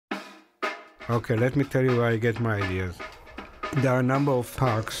Okay, let me tell you where I get my ideas. There are a number of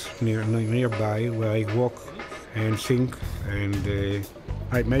parks nearby where I walk and think, and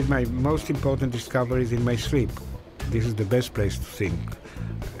I made my most important discoveries in my sleep. This is the best place to think,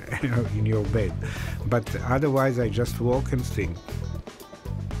 in your bed. But otherwise, I just walk and think.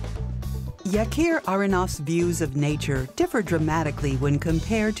 Yakir Aharonov's views of nature differ dramatically when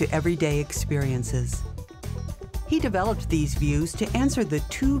compared to everyday experiences. He developed these views to answer the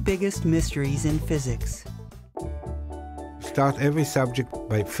two biggest mysteries in physics. Start every subject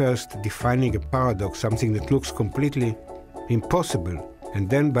by first defining a paradox, something that looks completely impossible, and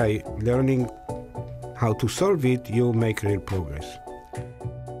then by learning how to solve it, you make real progress.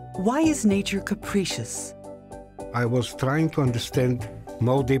 Why is nature capricious? I was trying to understand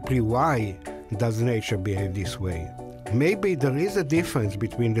more deeply why does nature behave this way. Maybe there is a difference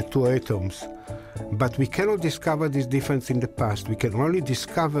between the two atoms, but we cannot discover this difference in the past. We can only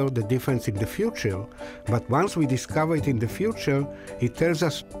discover the difference in the future, but once we discover it in the future, it tells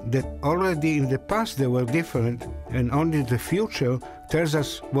us that already in the past they were different, and only the future tells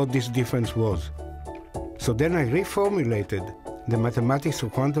us what this difference was. So then I reformulated the mathematics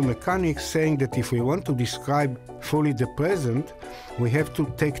of quantum mechanics, saying that if we want to describe fully the present, we have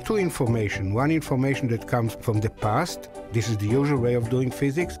to take two information. One information that comes from the past, this is the usual way of doing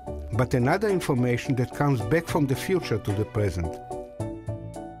physics, but another information that comes back from the future to the present.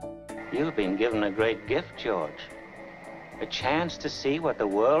 You've been given a great gift, George. A chance to see what the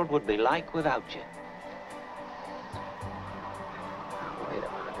world would be like without you. Wait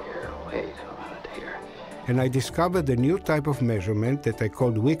a minute here, wait a minute here. And I discovered a new type of measurement that I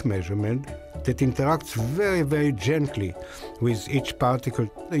called weak measurement that interacts very, very gently with each particle.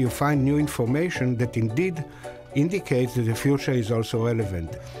 You find new information that indeed indicates that the future is also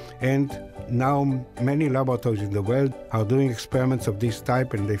relevant. And now many laboratories in the world are doing experiments of this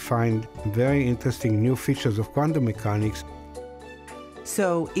type, and they find very interesting new features of quantum mechanics.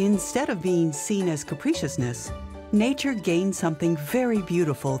 So instead of being seen as capriciousness, nature gained something very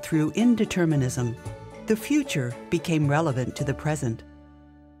beautiful through indeterminism. The future became relevant to the present.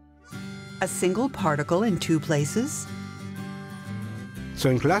 A single particle in two places? So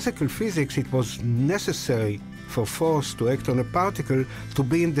in classical physics, it was necessary for force to act on a particle to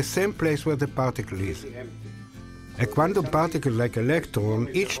be in the same place where the particle is. A quantum particle like electron,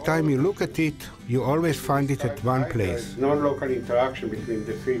 each time you look at it, you always find it at one place. No local interaction between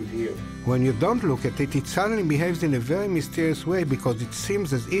the field here. When you don't look at it, it suddenly behaves in a very mysterious way, because it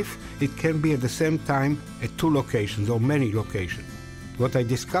seems as if it can be at the same time at two locations or many locations. What I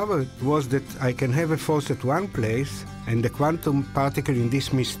discovered was that I can have a force at one place, and the quantum particle in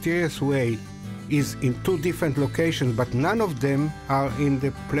this mysterious way is in two different locations, but none of them are in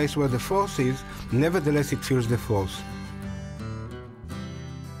the place where the force is. Nevertheless, it feels the force.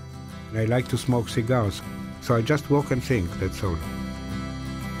 I like to smoke cigars, so I just walk and think, that's all.